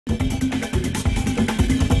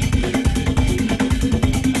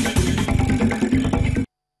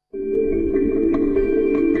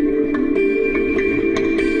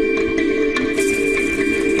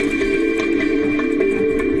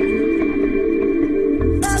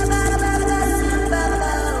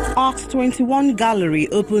Art 21 Gallery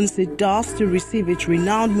opens its doors to receive its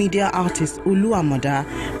renowned media artist Amoda,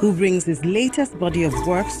 who brings his latest body of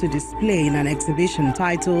works to display in an exhibition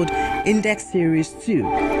titled Index Series 2.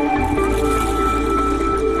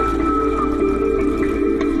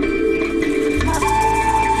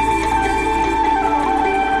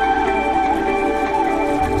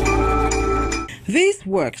 These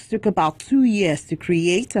works took about 2 years to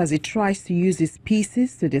create as he tries to use his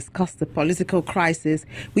pieces to discuss the political crisis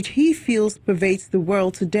which he feels pervades the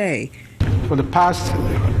world today. For the past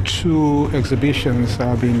 2 exhibitions,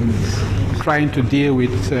 I've been trying to deal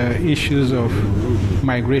with issues of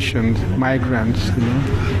migration, migrants,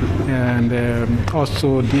 and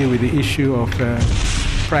also deal with the issue of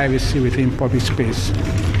privacy within public space.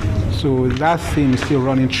 So that theme is still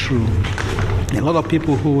running true. A lot of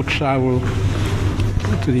people who travel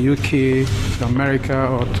to the UK, to America,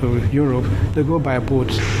 or to Europe, they go by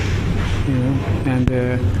boat, and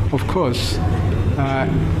of course,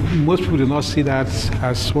 most people do not see that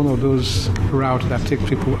as one of those routes that take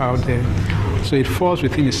people out there. So it falls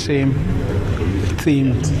within the same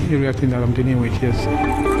theme area thing that I'm dealing with, yes.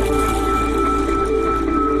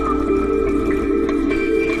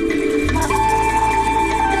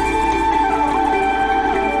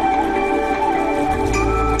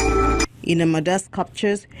 In Amoda's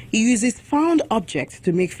sculptures, he uses found objects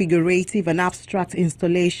to make figurative and abstract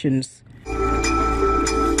installations.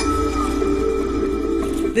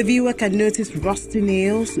 The viewer can notice rusty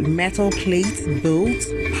nails, metal plates, bolts,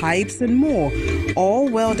 pipes and more, all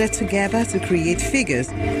welded together to create figures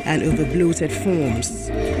and over-bloated forms.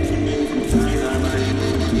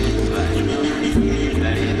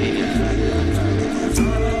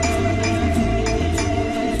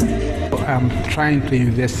 I'm trying to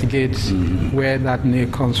investigate where that nail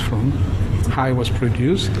comes from, how it was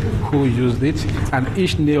produced, who used it, and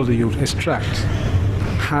each nail that you extract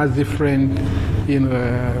has different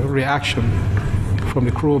reaction from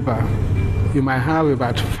the crowbar. You might have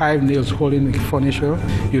about 5 nails holding the furniture.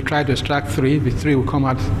 You try to extract 3, the 3 will come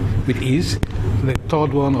out with ease. The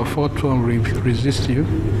 3rd one or 4th one will resist you.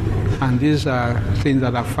 And these are things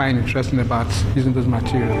that I find interesting about using those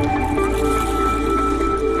materials.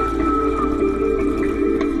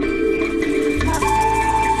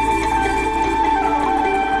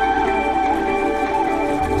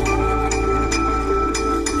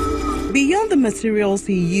 Beyond the materials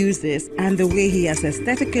he uses and the way he has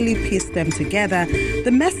aesthetically pieced them together,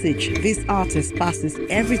 the message this artist passes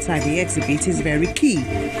every time he exhibits is very key.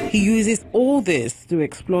 He uses all this to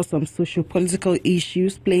explore some socio-political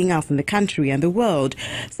issues playing out in the country and the world.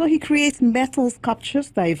 So he creates metal sculptures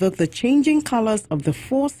that evoke the changing colors of the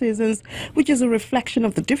 4 seasons, which is a reflection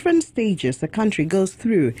of the different stages the country goes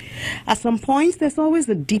through. At some points, there's always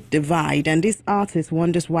a deep divide, and this artist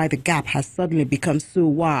wonders why the gap has suddenly become so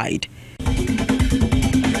wide.